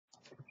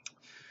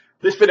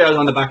This video is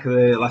on the back of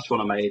the last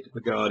one I made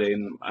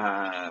regarding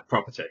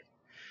property.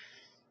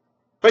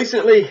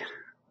 Basically,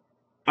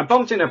 I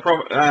bumped into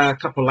a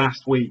couple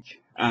last week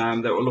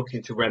that were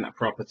looking to rent a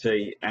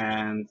property,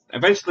 and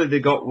eventually they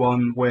got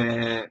one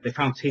where they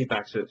found tea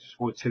bags that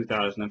were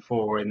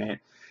 2004 in it.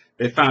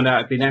 They found out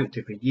it had been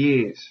empty for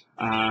years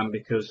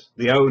because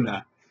the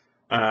owner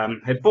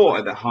had bought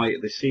at the height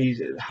of the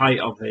season,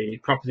 height of the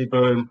property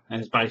boom,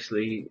 and has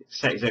basically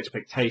set his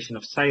expectation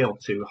of sale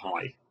too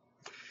high.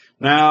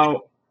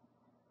 Now,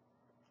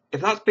 if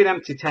that's been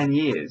empty 10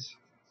 years,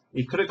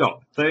 he could have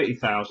got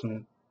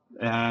 30,000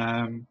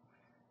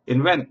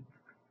 in rent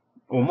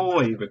or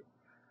more even.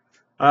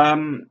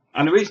 And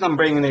the reason I'm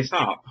bringing this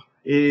up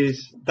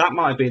is that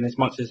might have been as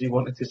much as he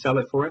wanted to sell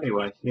it for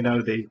anyway. You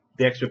know, the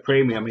extra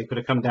premium, he could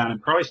have come down in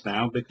price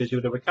now because you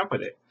would have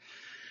recovered it.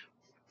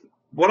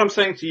 What I'm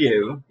saying to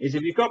you is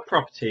if you've got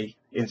property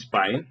in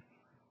Spain,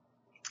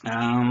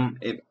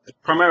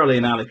 primarily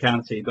in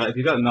Alicante, but if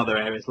you've got in other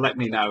areas, let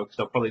me know because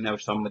I'll probably know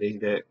somebody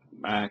that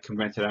can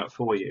rent it out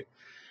for you.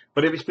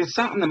 But if it's been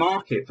sat in the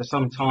market for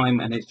some time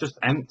and it's just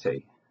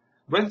empty,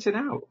 rent it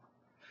out.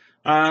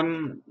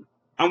 I'm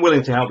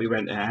willing to help you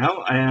rent it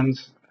out, and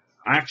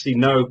I actually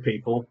know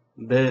people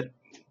that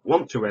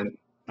want to rent.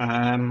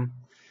 I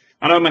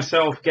know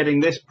myself, getting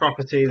this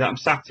property that I'm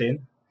sat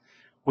in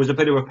was a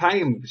bit of a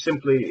pain.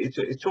 Simply,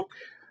 it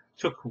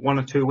took 1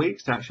 or 2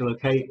 weeks to actually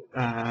locate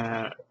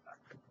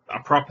a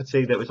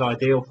property that was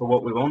ideal for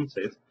what we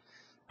wanted,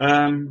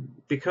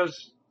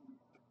 because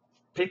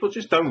people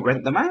just don't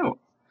rent them out.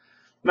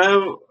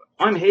 Now,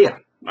 I'm here.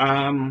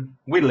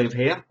 We live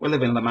here. We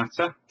live in La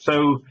Mata.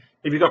 So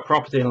if you've got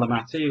property in La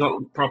Mata, you've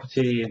got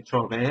property in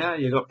Torrevieja,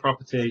 you've got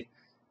property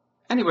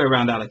anywhere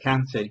around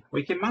Alicante,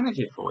 we can manage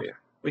it for you.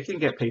 We can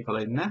get people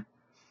in there.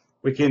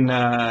 We can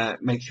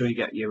make sure you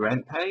get your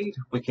rent paid.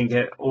 We can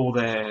get all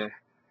their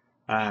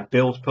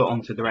bills put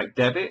onto direct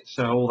debit,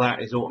 so all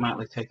that is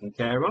automatically taken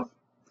care of.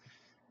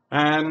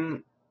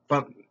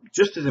 But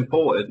just as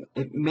important,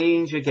 it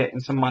means you're getting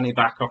some money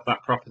back off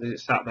that property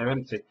that's sat there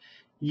empty.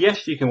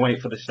 Yes, you can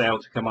wait for the sale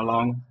to come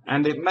along,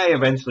 and it may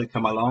eventually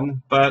come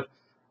along, but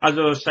as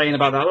I was saying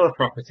about that other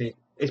property,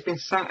 it's been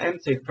sat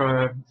empty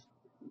for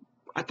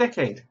a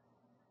decade.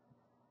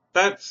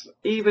 That's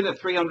even at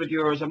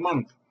 €300 a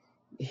month.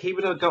 He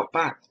would have got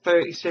back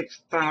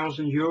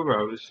 36,000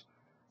 euros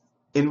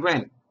in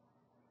rent.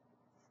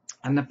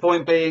 And the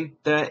point being,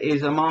 there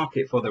is a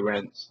market for the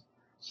rents.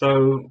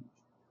 So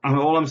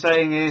all I'm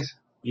saying is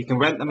you can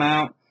rent them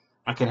out.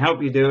 I can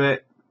help you do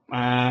it.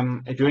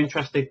 If you're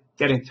interested,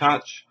 get in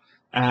touch.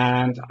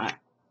 And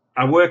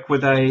I work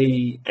with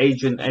a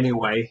agent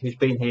anyway who's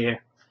been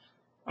here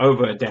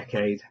over a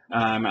decade.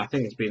 I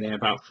think he's been here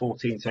about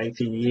 14 to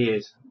 18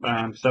 years.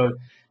 So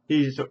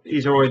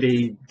he's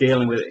already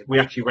dealing with it. We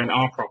actually rent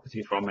our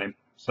property from him.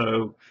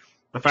 So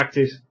the fact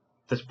is,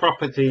 there's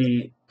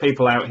property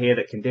people out here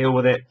that can deal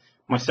with it.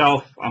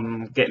 Myself,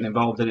 I'm getting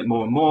involved in it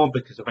more and more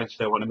because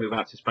eventually I want to move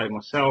out to Spain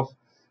myself.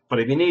 But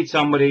if you need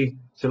somebody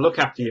to look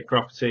after your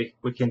property,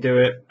 we can do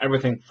it.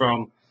 Everything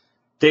from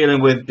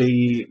dealing with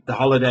the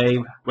holiday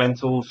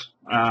rentals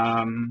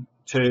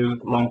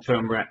to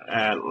long-term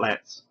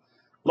lets.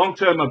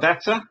 Long-term are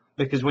better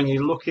because when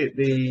you look at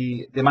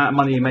the amount of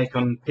money you make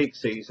on peak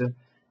season,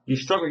 you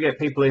struggle to get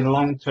people in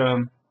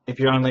long-term if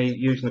you're only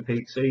using the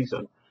peak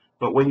season.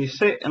 But when you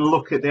sit and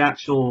look at the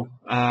actual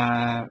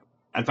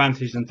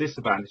advantages and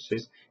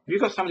disadvantages, if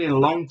you've got somebody in the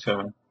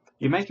long-term,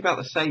 you make about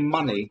the same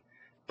money,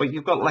 but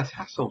you've got less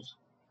hassles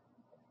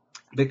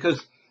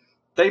because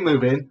they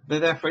move in, they're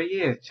there for a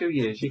year, 2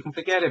 years, you can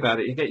forget about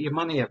it, you get your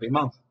money every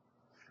month.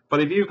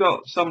 But if you've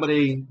got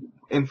somebody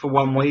in for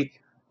 1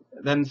 week,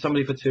 then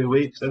somebody for 2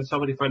 weeks, then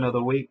somebody for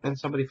another week, then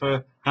somebody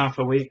for half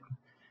a week,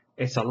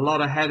 it's a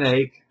lot of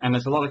headache and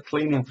there's a lot of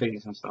cleaning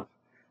fees and stuff.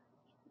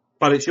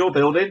 But it's your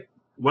building,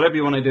 whatever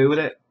you want to do with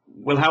it,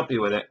 we'll help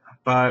you with it.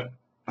 But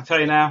I tell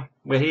you now,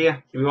 we're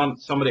here. If you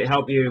want somebody to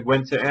help you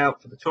rent it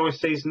out for the tourist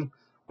season,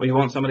 or you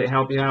want somebody to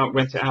help you out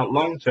rent it out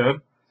long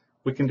term,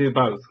 we can do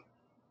both.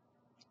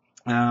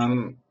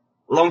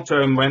 Long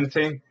term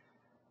renting,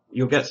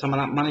 you'll get some of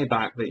that money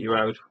back that you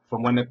owed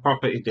from when the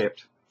property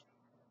dipped.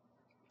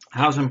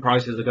 Housing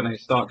prices are going to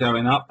start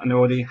going up, and they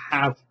already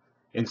have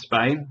in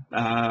Spain.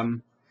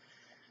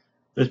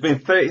 There's been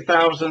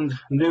 30,000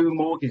 new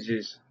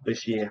mortgages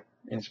this year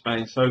in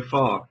Spain so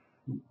far.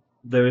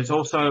 There is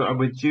also a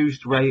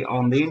reduced rate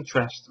on the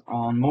interest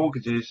on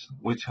mortgages,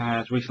 which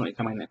has recently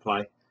come into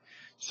play.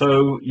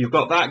 So you've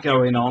got that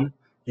going on.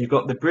 You've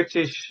got the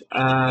British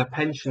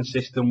pension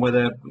system where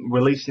they're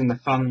releasing the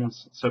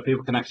funds so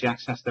people can actually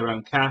access their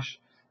own cash.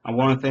 And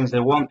one of the things they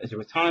want is a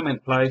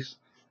retirement place.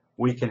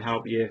 We can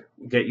help you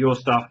get your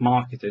stuff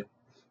marketed.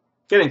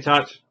 Get in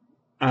touch.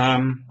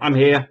 I'm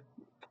here.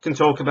 Can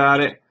talk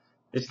about it.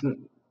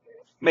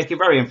 Make it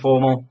very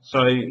informal,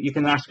 so you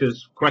can ask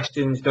us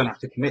questions. You don't have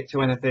to commit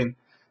to anything,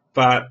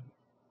 but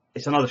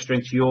it's another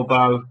string to your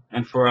bow,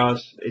 and for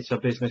us, it's a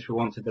business we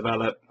want to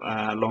develop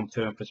long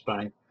term for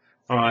Spain.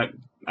 All right,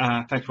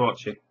 thanks for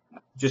watching.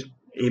 Just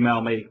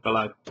email me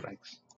below. Thanks.